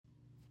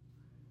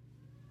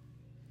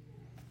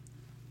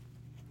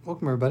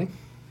Welcome, everybody.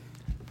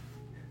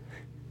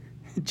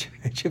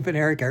 Chip and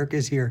Eric. Eric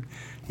is here.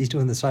 He's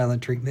doing the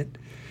silent treatment.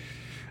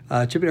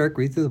 Chip and Eric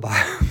read through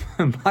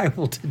the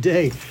Bible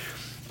today.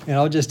 And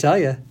I'll just tell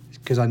you,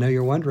 because I know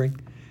you're wondering,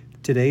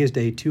 today is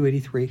day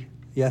 283.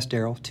 Yes,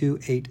 Daryl,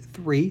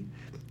 283.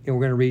 And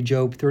we're going to read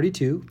Job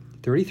 32,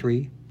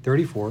 33,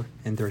 34,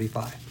 and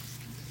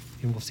 35.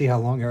 And we'll see how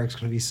long Eric's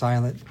going to be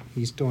silent.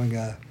 He's doing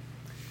a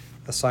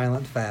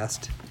silent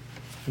fast,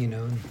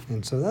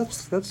 and so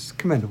that's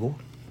commendable.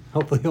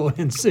 Hopefully it'll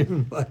end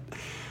soon, but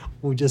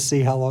we'll just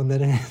see how long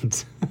that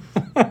ends.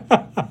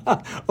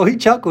 Oh, he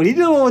chuckled. He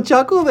did a little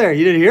chuckle there.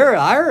 You didn't hear it.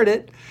 I heard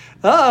it.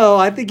 Uh-oh,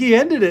 I think he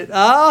ended it.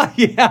 Oh,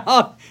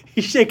 yeah.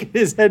 He's shaking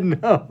his head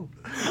no.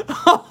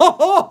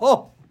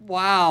 Oh,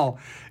 wow.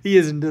 He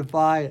is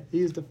defiant.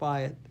 He is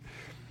defiant.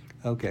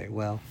 Okay,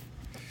 well,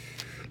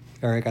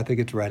 Eric, I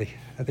think it's ready.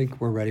 I think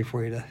we're ready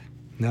for you to...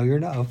 No, you're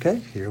not. Okay,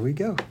 here we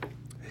go.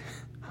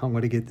 I'm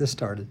going to get this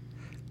started.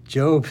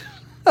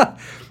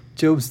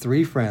 Job's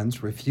three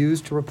friends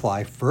refused to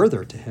reply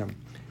further to him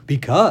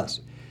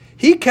because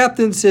he kept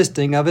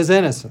insisting of his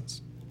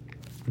innocence.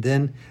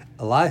 Then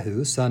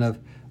Elihu, son of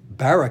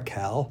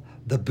Barachel,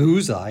 the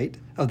Buzite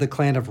of the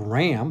clan of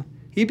Ram,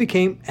 he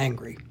became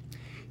angry.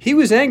 He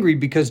was angry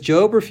because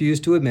Job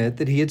refused to admit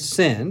that he had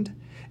sinned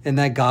and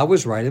that God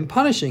was right in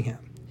punishing him.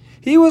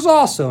 He was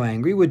also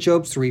angry with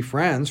Job's three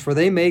friends, for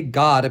they made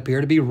God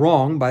appear to be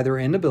wrong by their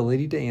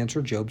inability to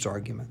answer Job's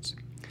arguments.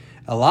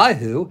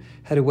 Elihu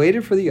had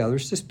waited for the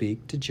others to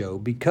speak to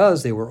Job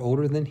because they were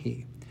older than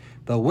he.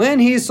 But when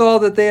he saw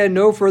that they had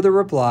no further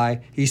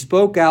reply, he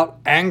spoke out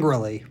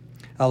angrily.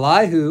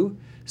 Elihu,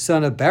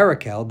 son of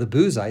Barachel, the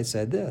Buzite,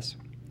 said this,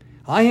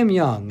 I am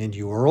young and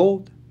you are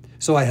old,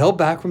 so I held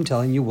back from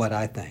telling you what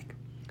I think.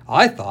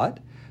 I thought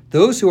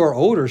those who are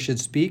older should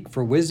speak,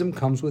 for wisdom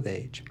comes with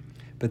age.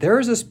 But there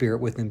is a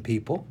spirit within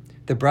people,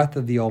 the breath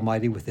of the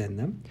Almighty within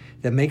them,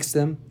 that makes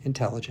them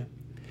intelligent.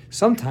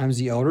 Sometimes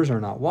the elders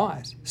are not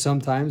wise.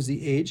 Sometimes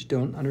the aged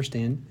don't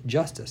understand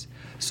justice.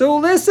 So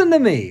listen to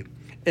me,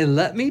 and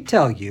let me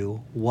tell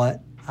you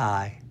what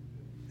I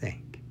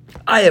think.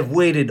 I have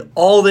waited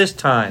all this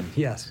time.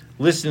 Yes.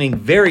 Listening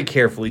very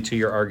carefully to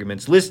your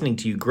arguments, listening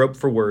to you grope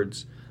for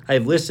words. I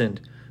have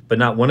listened, but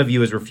not one of you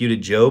has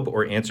refuted Job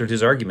or answered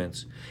his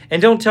arguments.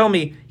 And don't tell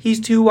me he's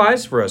too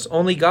wise for us.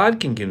 Only God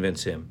can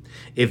convince him.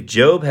 If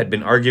Job had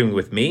been arguing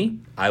with me,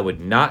 I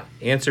would not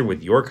answer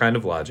with your kind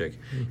of logic.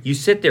 You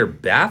sit there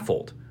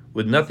baffled,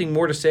 with nothing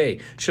more to say.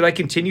 Should I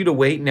continue to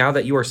wait now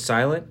that you are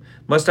silent?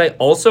 Must I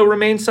also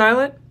remain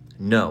silent?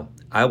 No,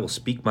 I will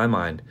speak my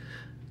mind.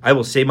 I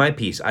will say my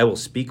piece. I will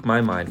speak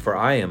my mind, for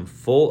I am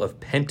full of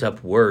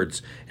pent-up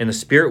words, and the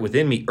spirit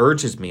within me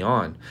urges me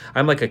on.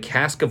 I'm like a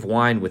cask of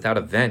wine without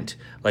a vent,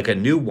 like a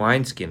new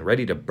wineskin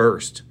ready to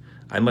burst.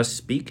 I must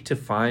speak to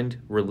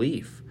find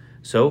relief.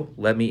 So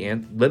let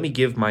me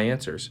give my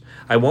answers.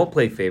 I won't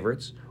play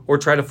favorites or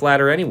try to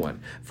flatter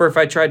anyone, for if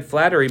I tried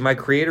flattery, my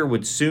Creator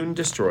would soon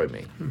destroy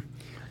me.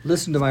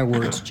 Listen to my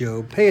words,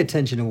 Job. Pay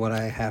attention to what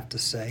I have to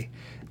say.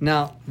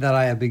 Now that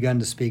I have begun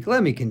to speak,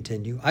 let me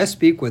continue. I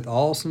speak with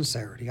all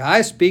sincerity.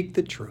 I speak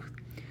the truth.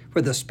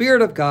 For the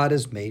Spirit of God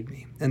has made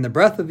me, and the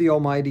breath of the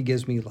Almighty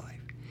gives me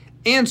life.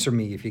 Answer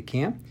me if you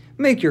can.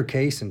 Make your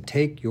case and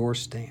take your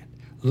stand.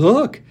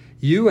 Look,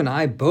 you and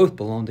I both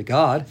belong to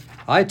God.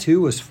 I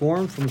too was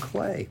formed from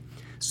clay.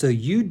 So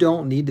you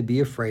don't need to be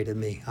afraid of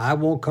me. I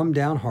won't come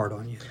down hard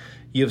on you.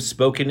 You have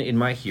spoken in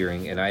my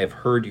hearing, and I have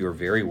heard your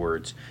very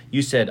words.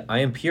 You said, I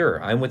am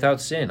pure, I am without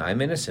sin, I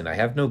am innocent, I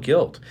have no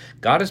guilt.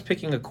 God is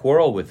picking a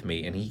quarrel with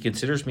me, and he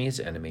considers me his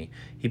enemy.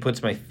 He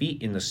puts my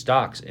feet in the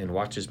stocks and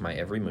watches my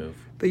every move.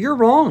 But you're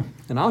wrong,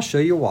 and I'll show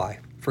you why.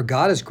 For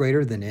God is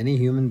greater than any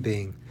human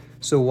being.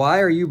 So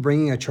why are you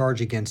bringing a charge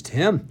against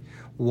him?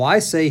 Why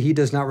say he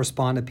does not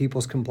respond to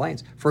people's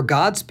complaints? For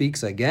God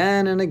speaks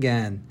again and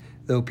again,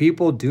 though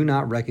people do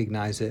not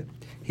recognize it.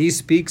 He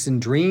speaks in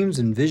dreams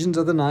and visions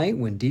of the night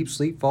when deep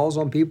sleep falls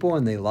on people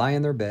and they lie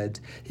in their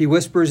beds. He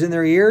whispers in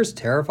their ears,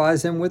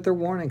 terrifies them with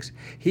warnings.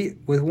 He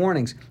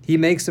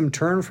makes them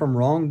turn from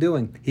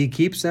wrongdoing. He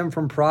keeps them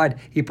from pride.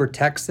 He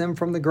protects them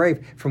from the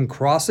grave, from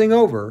crossing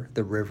over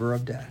the river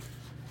of death.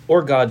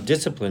 Or God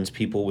disciplines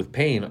people with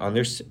pain on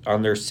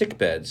their sick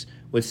beds,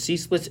 with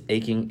ceaseless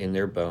aching in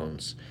their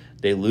bones.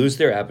 They lose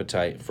their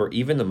appetite for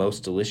even the most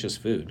delicious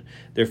food.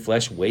 Their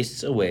flesh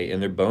wastes away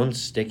and their bones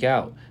stick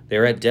out. They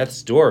are at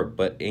death's door,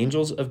 but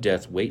angels of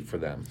death wait for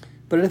them.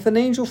 But if an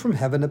angel from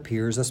heaven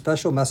appears, a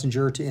special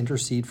messenger to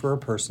intercede for a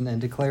person, and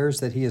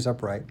declares that he is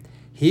upright,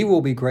 he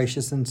will be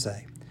gracious and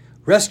say,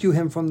 Rescue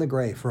him from the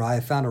grave, for I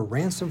have found a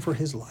ransom for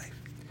his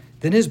life.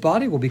 Then his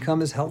body will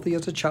become as healthy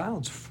as a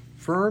child's,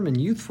 firm and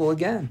youthful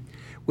again.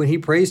 When he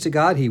prays to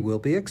God, he will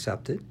be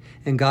accepted,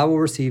 and God will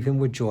receive him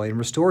with joy and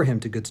restore him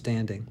to good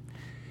standing.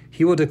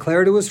 He will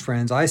declare to his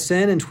friends, I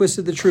sinned and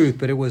twisted the truth,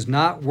 but it was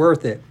not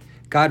worth it.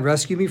 God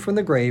rescued me from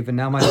the grave, and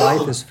now my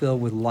life is filled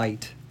with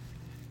light.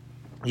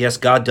 Yes,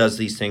 God does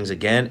these things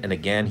again and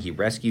again. He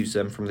rescues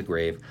them from the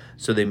grave,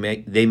 so they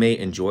may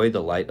enjoy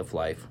the light of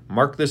life.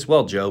 Mark this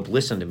well, Job.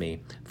 Listen to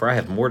me, for I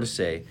have more to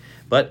say.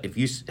 But if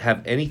you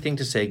have anything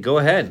to say, go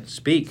ahead,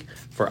 speak,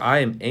 for I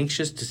am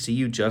anxious to see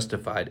you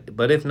justified.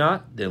 But if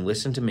not, then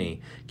listen to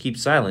me. Keep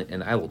silent,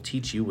 and I will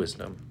teach you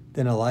wisdom.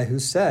 Then Elihu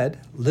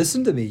said,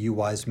 Listen to me, you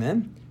wise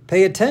men.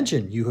 Pay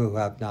attention, you who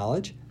have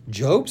knowledge.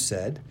 Job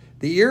said,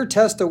 The ear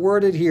tests the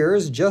word it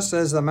hears, just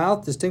as the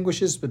mouth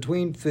distinguishes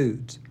between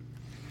foods.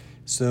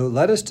 So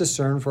let us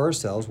discern for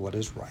ourselves what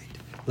is right.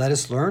 Let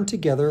us learn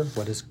together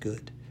what is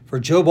good. For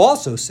Job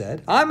also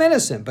said, I'm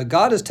innocent, but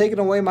God has taken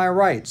away my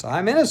rights.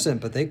 I'm innocent,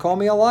 but they call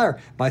me a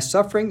liar. My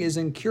suffering is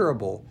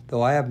incurable,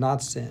 though I have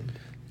not sinned.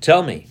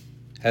 Tell me,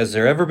 has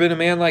there ever been a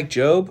man like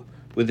Job,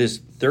 with his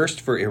thirst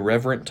for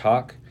irreverent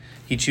talk?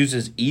 He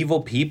chooses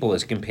evil people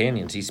as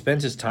companions. He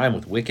spends his time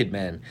with wicked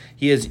men.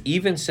 He has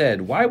even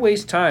said, Why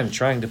waste time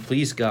trying to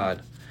please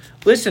God?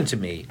 Listen to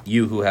me,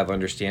 you who have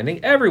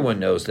understanding. Everyone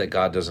knows that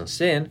God doesn't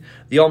sin.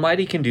 The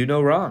Almighty can do no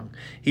wrong.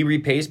 He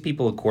repays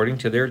people according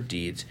to their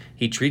deeds.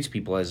 He treats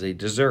people as they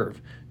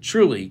deserve.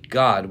 Truly,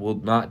 God will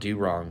not do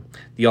wrong.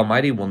 The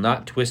Almighty will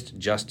not twist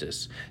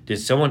justice. Did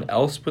someone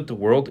else put the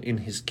world in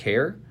his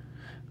care?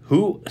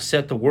 Who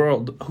set the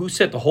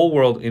whole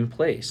world in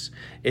place?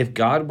 If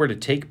God were to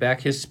take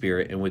back his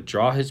spirit and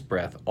withdraw his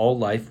breath, all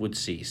life would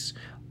cease,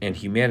 and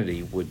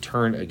humanity would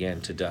turn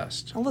again to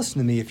dust. Now listen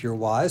to me if you're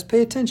wise.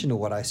 Pay attention to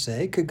what I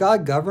say. Could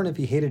God govern if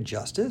he hated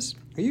justice?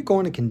 Are you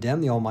going to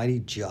condemn the Almighty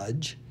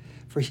Judge?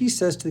 For he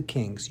says to the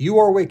kings, You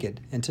are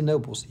wicked, and to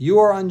nobles, You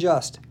are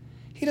unjust.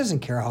 He doesn't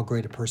care how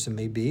great a person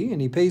may be,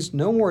 and he pays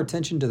no more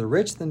attention to the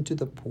rich than to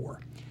the poor.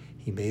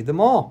 He made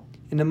them all.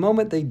 In a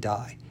moment they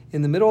die.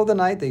 In the middle of the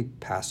night they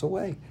pass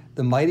away.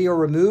 The mighty are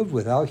removed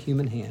without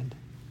human hand.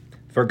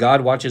 For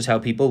God watches how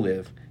people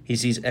live. He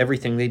sees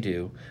everything they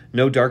do.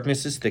 No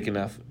darkness is thick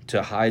enough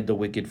to hide the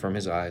wicked from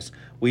his eyes.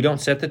 We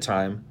don't set the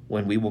time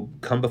when we will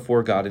come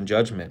before God in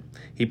judgment.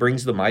 He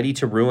brings the mighty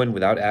to ruin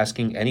without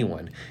asking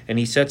anyone, and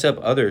he sets up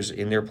others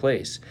in their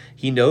place.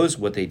 He knows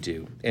what they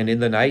do, and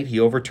in the night he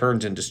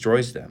overturns and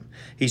destroys them.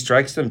 He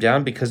strikes them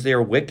down because they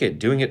are wicked,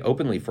 doing it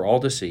openly for all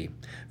to see.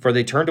 For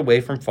they turned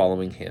away from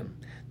following him.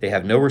 They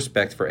have no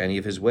respect for any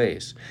of his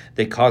ways.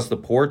 They cause the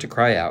poor to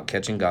cry out,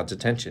 catching God's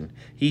attention.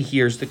 He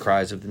hears the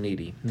cries of the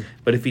needy.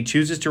 But if he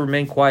chooses to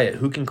remain quiet,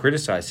 who can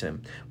criticize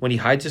him? When he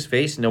hides his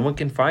face, no one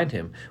can find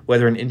him,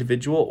 whether an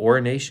individual or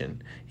a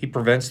nation. He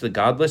prevents the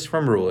godless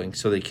from ruling,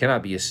 so they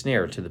cannot be a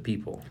snare to the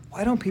people.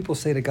 Why don't people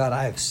say to God,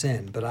 I have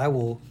sinned, but I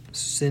will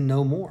sin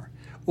no more?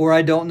 Or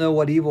I don't know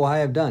what evil I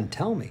have done.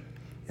 Tell me.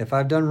 If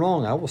I've done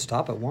wrong, I will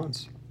stop at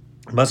once.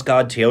 Must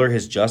God tailor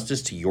his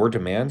justice to your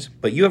demands?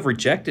 But you have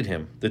rejected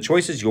him. The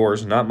choice is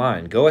yours, not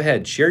mine. Go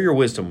ahead, share your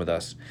wisdom with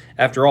us.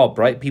 After all,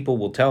 bright people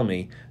will tell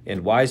me,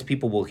 and wise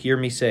people will hear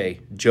me say,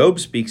 Job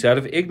speaks out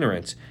of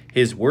ignorance.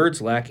 His words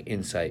lack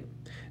insight.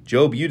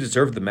 Job, you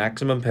deserve the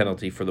maximum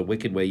penalty for the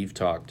wicked way you've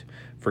talked,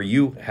 for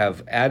you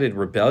have added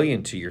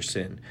rebellion to your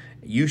sin.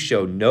 You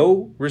show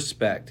no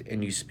respect,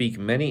 and you speak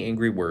many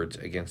angry words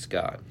against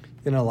God.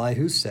 Then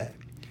Elihu said,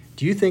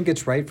 Do you think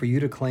it's right for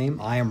you to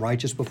claim I am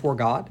righteous before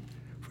God?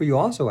 For you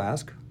also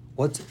ask,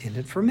 What's in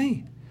it for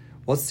me?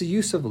 What's the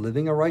use of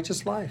living a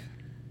righteous life?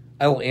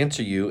 I will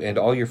answer you and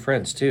all your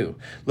friends too.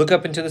 Look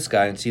up into the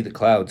sky and see the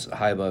clouds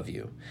high above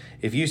you.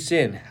 If you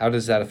sin, how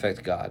does that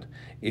affect God?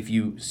 If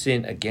you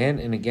sin again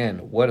and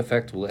again, what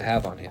effect will it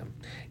have on him?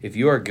 If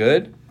you are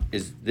good,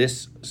 is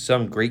this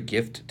some great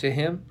gift to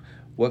him?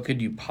 What could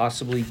you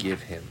possibly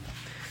give him?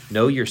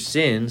 No, your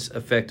sins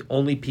affect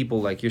only people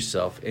like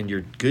yourself, and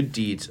your good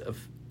deeds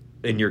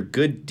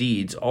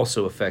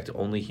also affect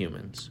only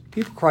humans.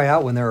 People cry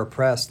out when they're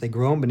oppressed. They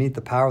groan beneath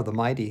the power of the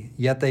mighty.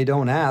 Yet they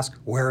don't ask,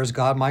 Where is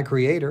God my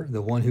creator,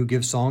 the one who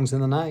gives songs in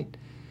the night?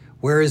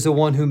 Where is the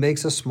one who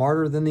makes us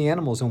smarter than the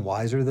animals and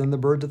wiser than the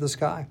birds of the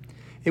sky?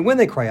 And when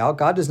they cry out,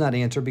 God does not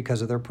answer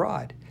because of their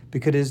pride.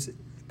 But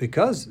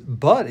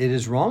it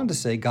is wrong to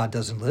say God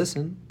doesn't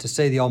listen, to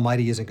say the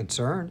Almighty isn't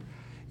concerned.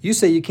 You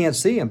say you can't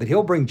see him, but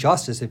he'll bring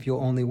justice if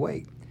you'll only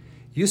wait.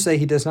 You say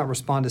he does not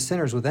respond to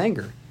sinners with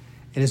anger,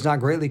 and is not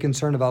greatly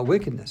concerned about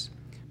wickedness.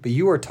 But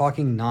you are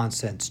talking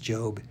nonsense,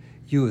 Job.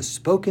 You have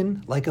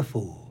spoken like a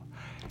fool.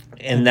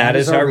 And that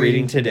is our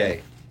reading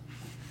today.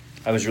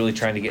 I was really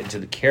trying to get into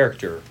the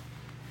character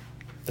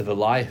of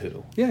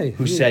Elihu,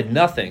 who said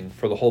nothing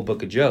for the whole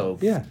book of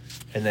Job. Yeah.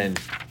 And then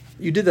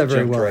you did that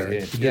very well. Right,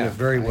 you did it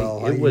very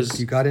well.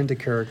 You got into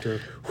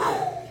character.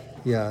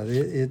 Yeah,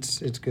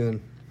 it's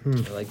good. I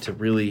like to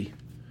really,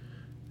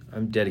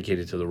 I'm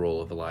dedicated to the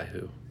role of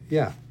Elihu.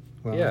 Yeah.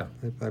 Well, yeah.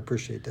 I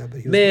appreciate that.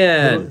 But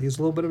he's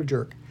a little bit of a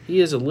jerk. He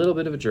is a little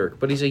bit of a jerk,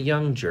 but he's a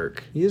young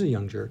jerk. He is a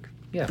young jerk.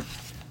 Yeah.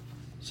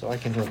 So I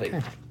can relate.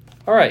 Okay.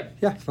 All right.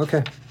 Yeah,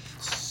 okay.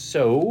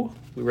 So,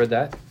 we read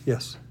that.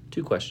 Yes.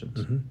 2 questions.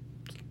 Mm-hmm.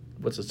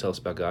 What's this tell us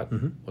about God?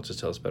 Mm-hmm. What's this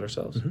tell us about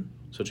ourselves? Mm-hmm.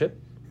 So, Chip?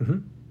 Mm-hmm.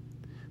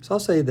 So I'll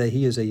say that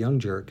he is a young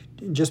jerk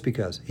just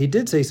because. He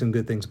did say some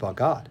good things about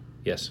God.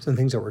 Yes. Some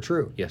things that were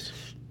true. Yes.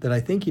 That I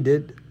think he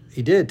did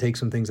he did take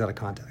some things out of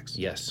context.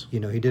 Yes. He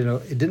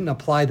didn't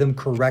apply them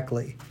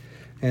correctly,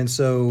 and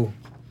so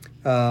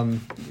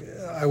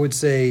I would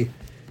say,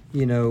 I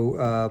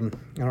don't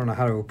know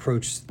how to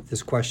approach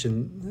this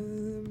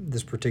question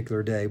this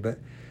particular day, but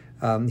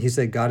he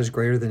said God is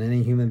greater than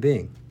any human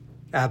being.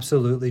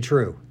 Absolutely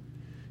true.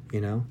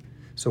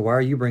 So why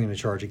are you bringing a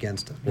charge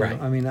against him? Right.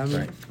 I mean,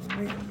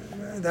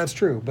 that's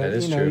true. But That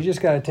is you true.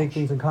 just got to take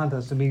things in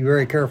context and be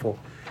very careful.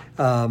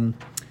 For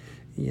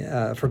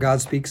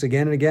God speaks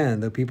again and again,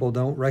 though people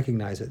don't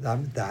recognize it.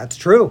 That's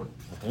true.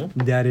 Mm-hmm.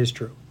 That is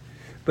true.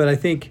 But I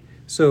think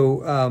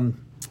so.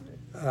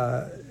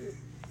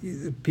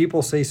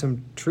 People say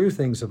some true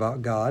things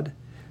about God,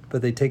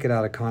 but they take it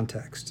out of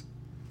context.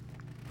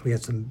 We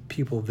had some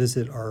people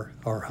visit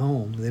our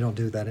home. They don't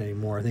do that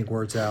anymore. I think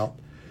word's out.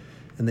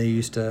 And they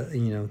used to,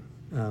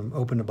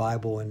 open the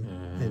Bible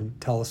and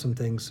tell us some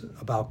things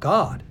about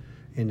God.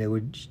 And they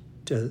would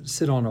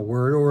sit on a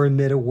word or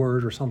omit a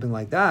word or something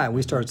like that. And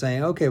we started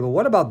saying, okay, but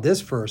what about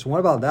this verse? And what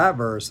about that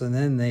verse? And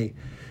then they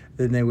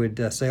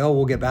would say, oh,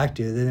 we'll get back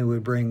to you. Then they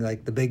would bring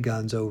like the big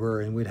guns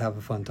over and we'd have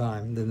a fun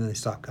time. Then they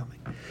stopped coming.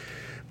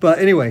 But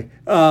anyway,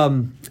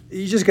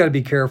 you just got to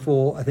be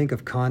careful, I think,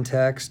 of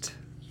context.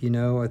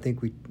 I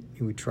think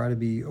we try to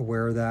be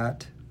aware of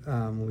that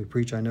when we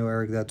preach. I know,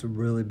 Eric, that's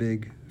really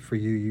big for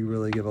you. You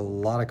really give a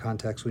lot of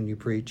context when you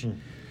preach.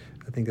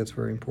 I think that's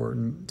very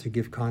important to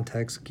give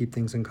context, keep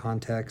things in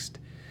context.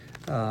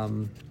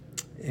 So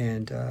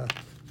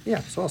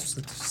I'll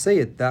say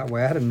it that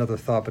way. I had another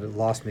thought, but it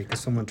lost me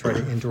because someone tried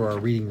to enter our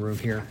reading room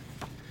here.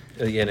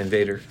 An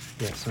invader.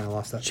 Yes, and I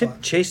lost that Chip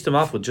thought. chased him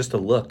off with just a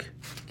look.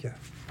 Yeah,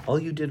 All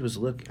you did was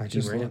look. I He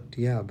just ran. looked.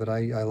 Yeah, but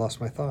I lost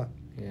my thought.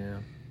 Yeah.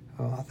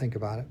 Oh, I'll think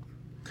about it.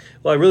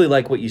 Well, I really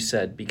like what you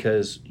said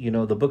because,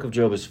 the book of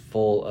Job is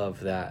full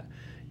of that.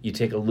 You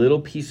take a little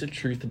piece of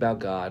truth about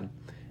God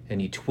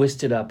and you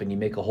twist it up and you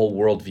make a whole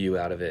worldview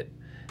out of it.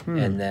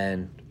 And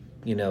then,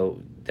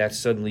 that's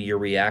suddenly your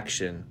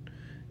reaction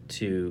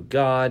to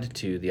God,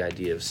 to the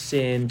idea of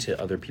sin, to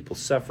other people's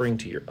suffering,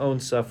 to your own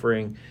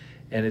suffering.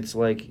 And it's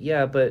like,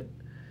 yeah, but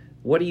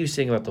what are you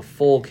saying about the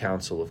full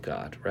counsel of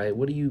God, right?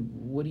 What are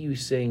you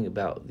saying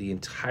about the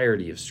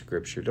entirety of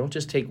Scripture? Don't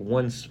just take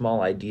one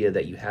small idea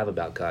that you have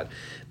about God.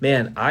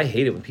 Man, I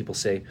hate it when people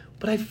say,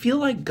 but I feel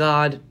like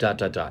God, ...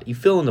 You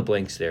fill in the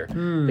blanks there.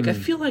 Like, I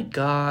feel like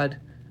God,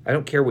 I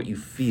don't care what you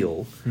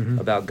feel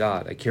about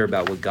God. I care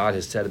about what God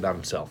has said about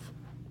himself,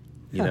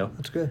 you know?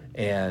 That's good.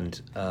 And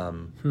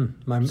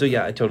So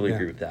yeah, I totally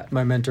agree with that.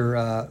 My mentor,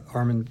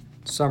 Armin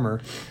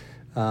Summer,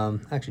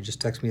 actually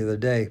just texted me the other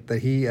day, but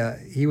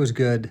he was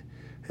good.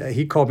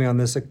 He called me on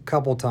this a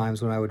couple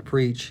times when I would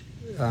preach.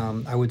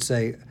 I would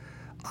say,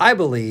 I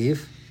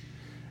believe,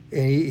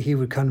 and he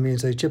would come to me and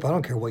say, Chip, I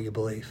don't care what you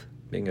believe.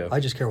 Bingo. I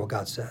just care what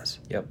God says.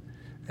 Yep.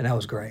 And that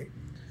was great,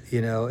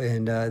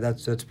 and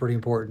that's pretty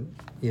important,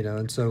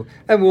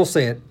 and we'll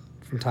say it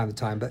from time to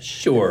time, but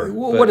Sure,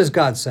 what but- is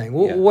God saying?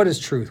 Yeah. What is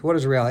truth? What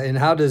is reality? And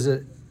how does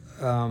it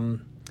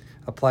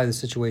apply the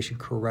situation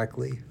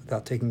correctly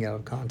without taking it out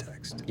of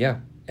context? Yeah.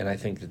 And I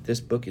think that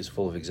this book is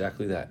full of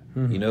exactly that.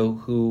 You know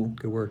who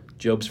Good word.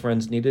 Job's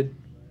friends needed?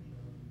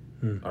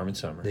 Armin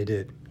Summer. They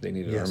did. They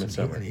needed Yes, Armin and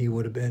Summer. he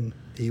would have Listen,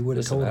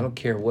 told I him. don't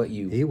care what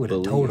you He would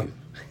have believe. told him.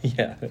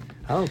 Yeah.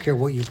 I don't care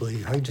what you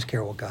believe. I just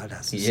care what God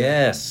has to say.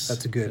 Yes.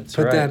 That's a good. That's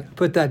put right.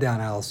 put that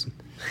down, Allison.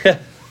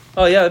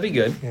 Oh, yeah, that'd be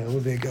good. Yeah, it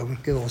would be a good one.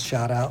 Give a little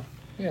shout out.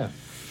 Yeah.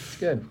 It's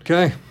good.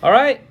 Okay. All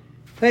right.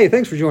 Hey,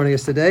 thanks for joining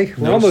us today.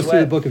 We're No almost through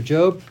the sweat. book of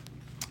Job,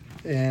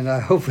 and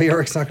hopefully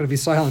Eric's not going to be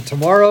silent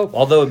tomorrow.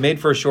 Although it made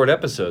for a short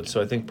episode, so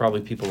I think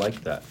probably people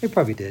liked that He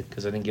probably did.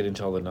 because I didn't get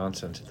into all the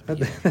nonsense at the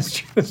beginning. That's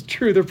true. That's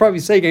true. They're probably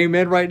saying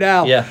amen right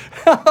now. Yeah.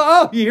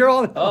 Oh, you hear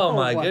all that? Oh,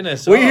 my wow.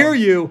 goodness. We Oh. hear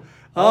you.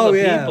 All Oh, the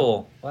yeah.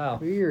 people. Wow.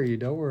 We hear you.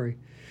 Don't worry.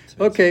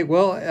 Okay.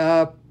 Well.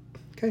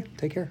 Okay.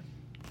 Take care.